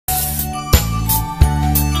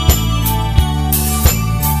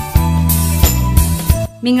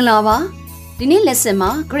Mingalava, Dini lesson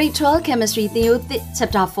ma Grade 12 Chemistry Theo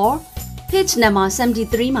Chapter 4, page number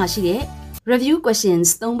 73 ma shiye. Review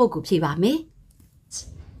questions thongboku phi ba me.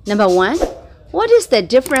 Number 1. What is the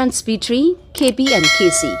difference between Kp and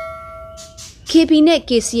Kc? Kp ne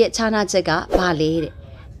Kc ye chana cheka ba le de.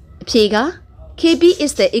 Aphe ga Kp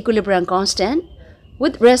is the equilibrium constant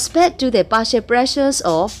with respect to the partial pressures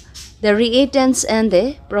of the reactants and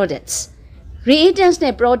the products. Reactants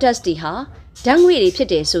ne products di ha ဓာတ်ငွေတွေဖြစ်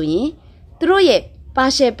တယ်ဆိုရင်သူတို့ရဲ့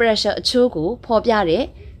partial pressure အချိုးကိုဖော်ပြတဲ့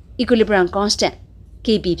equilibrium constant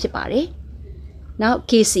Kp ဖြစ်ပါတယ်။ Now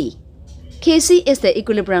Kc. Kc is the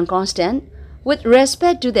equilibrium constant with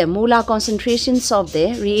respect to the molar concentrations of the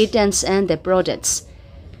reactants and the products.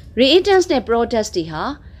 Reactants နဲ့ products တွေဟာ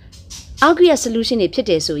aqueous solution တွေဖြစ်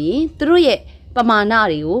တယ်ဆိုရင်သူတို့ရဲ့ပမာဏ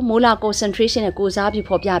တွေကို molar concentration နဲ့ကိုးစားပြီး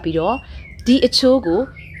ဖော်ပြပြီးတော့ဒီအချိုးကို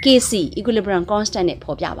Kc equilibrium constant နဲ့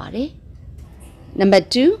ဖော်ပြပါတယ်။ Number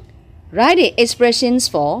 2. Write the expressions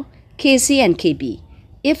for Kc and Kp,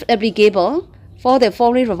 if applicable, for the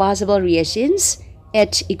following reversible reactions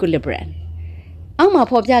at equilibrium. အောက်မှာ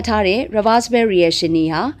ဖော်ပြထားတဲ့ reversible reaction တွေ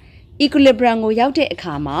ဟာ equilibrium ကိုရောက်တဲ့အ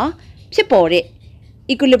ခါမှာဖြစ်ပေါ်တဲ့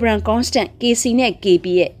equilibrium constant Kc နဲ့ Kp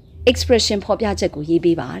ရဲ့ expression ဖော်ပြချက်ကိုရေး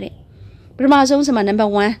ပေးပါတဲ့။ပထမဆုံးဆိုမှာ number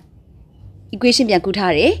 1 equation ပြန်ကူ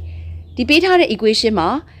ထားတယ်။ဒီပေးထားတဲ့ equation မှာ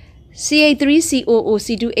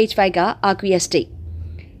CH3COOC2H5 က aqueous state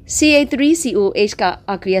CH3COH က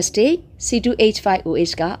aqueous state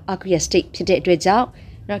C2H5OH က aqueous state ဖြစ်တဲ့အတွက်ကြောင့်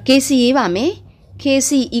Kc ရေးပါမယ်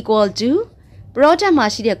Kc equal to product မှာ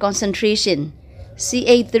ရှိတဲ့ concentration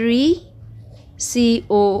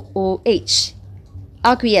CH3COOH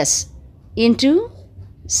aqueous into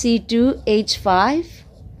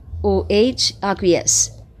C2H5OH aqueous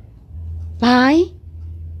by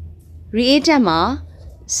reactant မှာ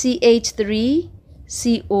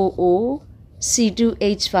CH3COO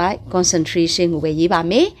C2H5 concentration ကိုပဲရေးပါ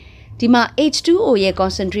မယ်ဒီမှာ H2O ရဲ့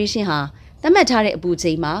concentration ဟာသတ်မှတ်ထားတဲ့အပူ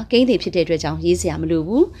ချိန်မှာကိန်းတွေဖြစ်တဲ့အတွက်ကြောင့်ရေးစရာမလို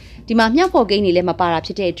ဘူးဒီမှာမြောက်ဖို့ကိန်းတွေလည်းမပါတာဖြ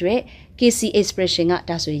စ်တဲ့အတွက် Kc expression က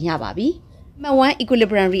ဒါဆိုရင်ရပါပြီ Number 1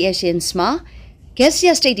 equilibrium reactions မှာ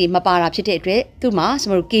gaseous state တွေမပါတာဖြစ်တဲ့အတွက်သူ့မှာကျွ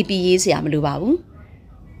န်တော်တို့ Kp ရေးစရာမလိုပါဘူး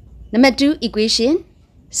Number 2 equation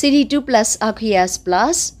CD2 plus aqueous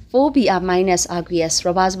plus 4Br minus aqueous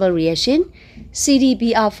reversible reaction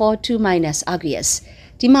CdBr4 2 minus aqueous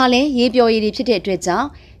ဒီမှာလည်းရေပျော်ရည်တွေဖြစ်တဲ့အတွက်ကြောင့်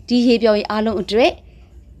ဒီရေပျော်ရည်အလုံးအတွက်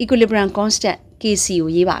equilibrium constant Kc ကို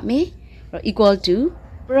ရေးပါမယ် equal to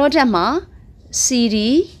product မှာ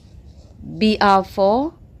CdBr4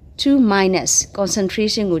 2 minus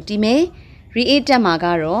concentration ကိုတည်မယ် reactant မှာက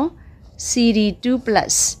တော့ CD2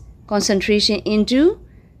 plus concentration into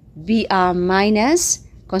Br minus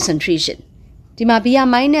concentrationဒီမှာ Br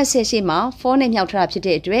minus ရဲ့ရှေ့မှာ 4 နဲ့မြောက်ထားတာဖြစ်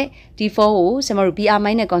တဲ့အတွက်ဒီ 4 ကိုကျွန်တော်တို့ Br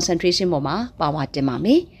minus concentration ပေါ်မှာပါဝါတင်ပါမ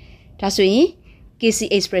ယ်ဒါဆိုရင် Kc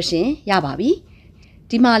expression ရပါပြီ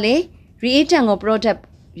ဒီမှာလေ reactant ကို product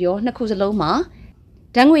ရောနှစ်ခုစလုံးမှာ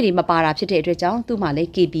ဓာတ်ငွေတွေမပါတာဖြစ်တဲ့အတွက်ကြောင့်သူ့မှာလည်း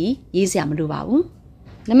Kp ရေးစရာမလိုပါဘူး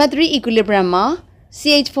Number 3 equilibrium မှာ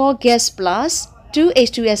CH4 gas plus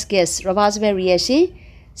 2H2S gas reversible reaction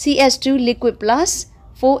CS2 liquid plus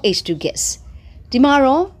 4H2 gas ဒီမှာ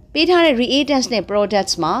တော့ပေးထားတဲ့ reactants နဲ့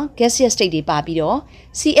products မှာ gaseous state တွေပါပြီးတော့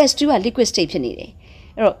CS2 က liquid state ဖြစ်နေတယ်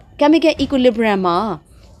အဲ့တော့ chemical equilibrium မှာ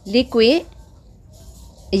liquid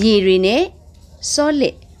အရည်တွေနဲ့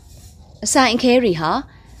solid အစိုင်အခဲတွေဟာ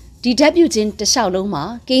ဒီဓာတ်ပြုခြင်းတစ်လျှောက်လုံးမှာ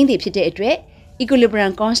ကိန်းတွေဖြစ်တဲ့အတွက်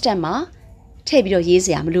equilibrium constant မှာထည့်ပြီးတော့ရေးစ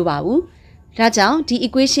ရာမလိုပါဘူးဒါကြောင့်ဒီ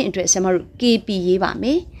equation အတွက်ကျွန်တော်တို့ Kp ရေးပါမ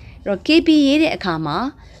ယ်အဲ့တော့ Kp ရေးတဲ့အခါမှာ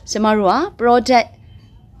ကျွန်တော်တို့က product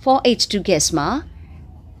 4H2 gas မှာ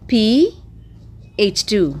P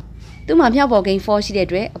H2 သူ့မှာမြောက်ပေါ်ကိန်း 4 ရှိတဲ့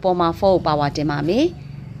အတွက်အပေါ်မှာ 4 ကိုပါဝါတင်ပါမယ်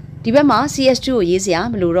ဒီဘက်မှာ CH2 ကိုရေးစရာ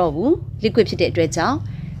မလိုတော့ဘူး liquid ဖြစ်တဲ့အတွက်ကြောင့်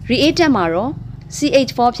reactant မှာတော့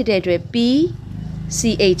CH4 ဖြစ်တဲ့အတွက် P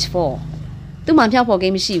CH4 သူ့မှာမြောက်ပေါ်ကိ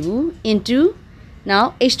န်းမရှိဘူး into now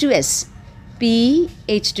H2S P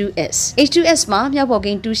H2S H2S မှာမြောက်ပေါ်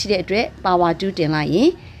ကိန်း 2 ရှိတဲ့အတွက် power 2 တင်လိုက်ရင်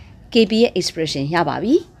Kp ရဲ့ expression ရပါ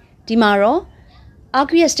ပြီဒီမှာတော့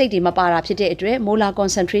aqueous state တွေမပါတာဖြစ်တဲ့အတွက် molar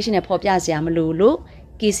concentration နဲ့ဖော်ပြစရာမလိုလို့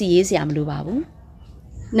Kc ရေးစရာမလိုပါဘူး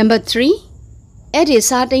Number 3 at a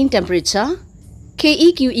certain temperature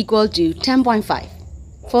KEQ equal to 10.5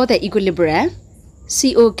 for the equilibrium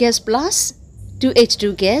CO gas plus 2H2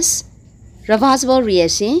 gas reversible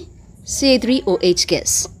reaction C3OH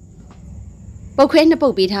gas ပုတ်ခွဲနှစ်ပု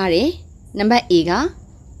တ်ပေးထားတယ် Number A က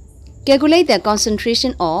calculate the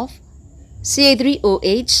concentration of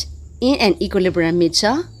CH3OH in an equilibrium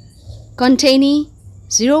mixture containing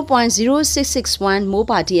 0.0661 mole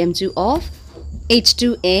per dm2 of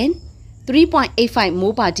H2 and 3.85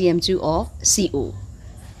 mole per dm2 of CO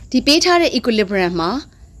ဒီပေးထားတဲ့ equilibrium မှာ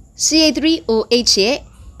CH3OH ရဲ့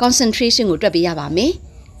concentration ကိုတွက်ပေးရပါမယ်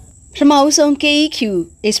ပထမဦးဆုံး KEQ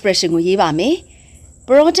expression ကိုရေးပါမယ်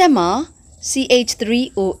product မှာ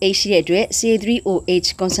CH3OH ရဲ့အတွက် CH3OH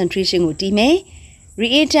concentration ကိုတည်မယ်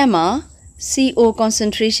reactant မှာ CO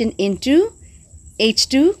concentration into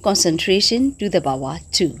H2 concentration to the power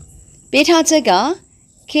 2ပေးထားချက်က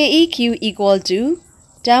KEQ equal to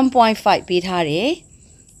 10.5 ပေးထားတယ်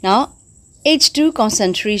now H2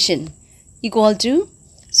 concentration equal to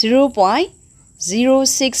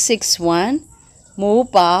 0.0661 mole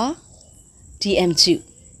per dm2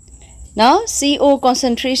 now CO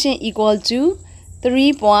concentration equal to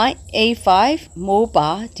 3.85 mole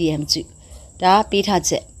per dm2 ဒါပေးထား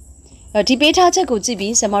ချက်ဒီပေးထားချက်ကိုကြည့်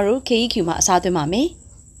ပြီးကျွန်တော်တို့ KEQ မှာအစားသွင်းပါမယ်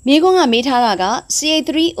မိကုန်းကမေးထားတာက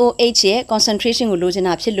CH3OH ရဲ့ concentration ကိုလိုချင်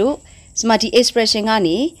တာဖြစ်လို့ဒီမှာဒီ expression က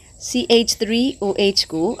နေ CH3OH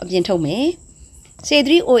ကိုအပြင်ထုတ်မယ်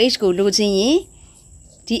CH3OH ကိုလိုချင်ရင်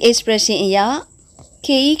ဒီ expression အရာ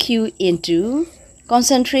KEQ into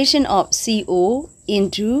concentration of CO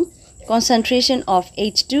into concentration of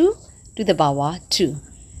H2 to the power 2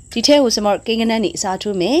ဒီထဲကိုကျွန်တော်ကိန်းဂဏန်းနေအစား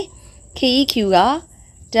ထိုးမယ် KEQ က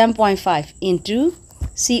 10.5 into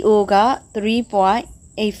CO က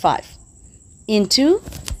 3.85 into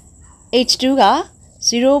H2 က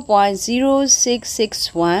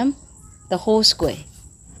 0.0661 the whole square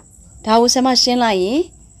ဒါကိုဆက်မရှင်းလိုက်ရင်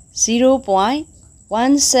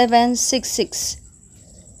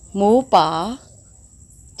 0.1766 mole per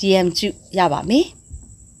dm2 ရပါမယ်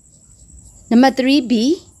Number 3B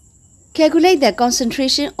calculate the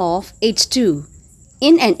concentration of H2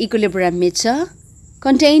 in an equilibrium mixture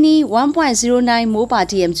containing 1.09 mole per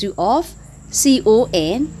dm2 of CO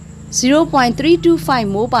and 0.325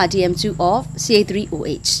 mole per dm2 of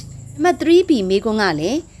CH3OH Number 3B မေးခွန်းကလ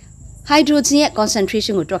ည်း hydrogen ရဲ့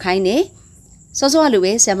concentration ကိုတွက်ခိုင်းတယ်စောစောလို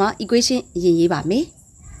ပဲဆရာမ equation ရင်ရေးပါမယ်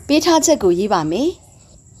ပေးထားချက်ကိုရေးပါမယ်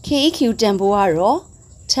KEQ တန်ဖိုးကတော့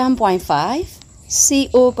 10.5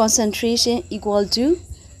 CO concentration equal to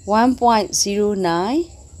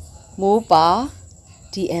 1.09 mole per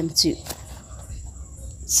dm2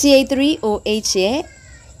 CH3OH ရဲ့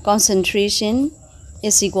concentration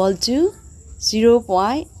is equal to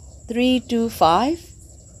 0.325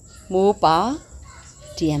 mole per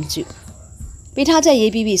dm2 ပေးထားချက်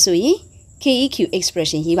ရေးပြီးပြီဆိုရင် KEQ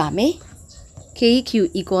expression ရေးပါမယ် KEQ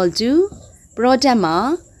equal to product မှာ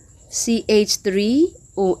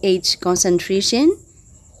CH3OH concentration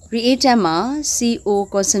reactant မှာ CO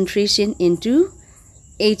concentration into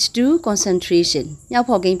H2 concentration ညောက်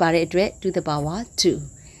ဖော်ကိန်းပါတဲ့အတွက် to the power 2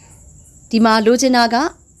ဒီမှာလိုချင်တာက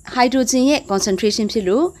hydrogen ရဲ့ concentration ဖြစ်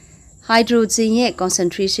လို့ hydrogen ရဲ့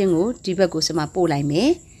concentration ကိုဒီဘက်ကိုစမပို့လိုက်မယ်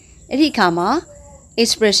အဲ့ဒီအခါမှာ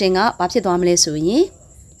expression ကဘာဖြစ်သွားမလဲဆိုရင်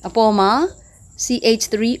အပေါ်မှာ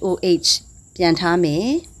CH3OH ပြန်ထားမယ်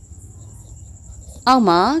အောက်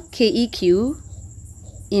မှာ KEQ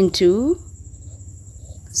into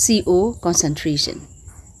CO concentration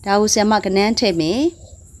ဒါကိုဆရာမကဏန်းထည့်မယ်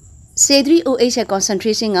CH3OH ရဲ့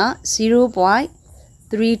concentration က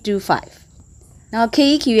 0.325 now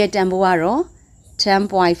KEQ ရဲ့တန်ဖိုးကတော့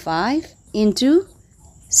 10.5 into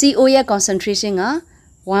CO ရဲ့ concentration က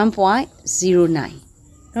 1.09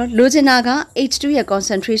 နော်လိုချင်တာက H2 ရဲ့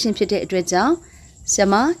concentration ဖြစ်တဲ့အတွက်ကြောင့်ဆရာ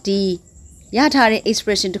မဒီရထားတဲ့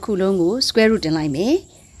expression တစ်ခုလုံးကို square root တင်လိုက်မယ်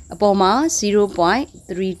အပေါ်မှာ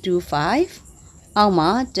 0.325 အောက်မှာ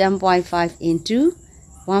 10.5 into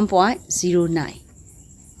 1.09 အဲ့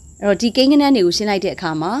တော့ဒီကိန်းဂဏန်းတွေကိုရှင်းလိုက်တဲ့အ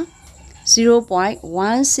ခါမှာ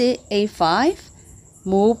 0.1685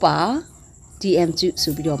 mole per dm2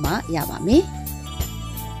 ဆိုပြီးတော့မှရပါမယ်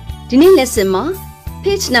ဒီနေ့ lesson မှာ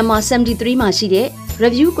page number 73မှာရှိတဲ့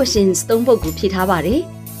review questions 3 ပုဒ်ကိုဖြည့်ထားပါတယ်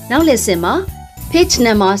နောက် lesson မှာ page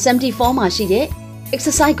number 74မှာရှိတဲ့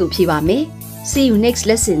exercise ကိုဖြည့်ပါမယ် see you next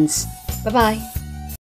lessons bye bye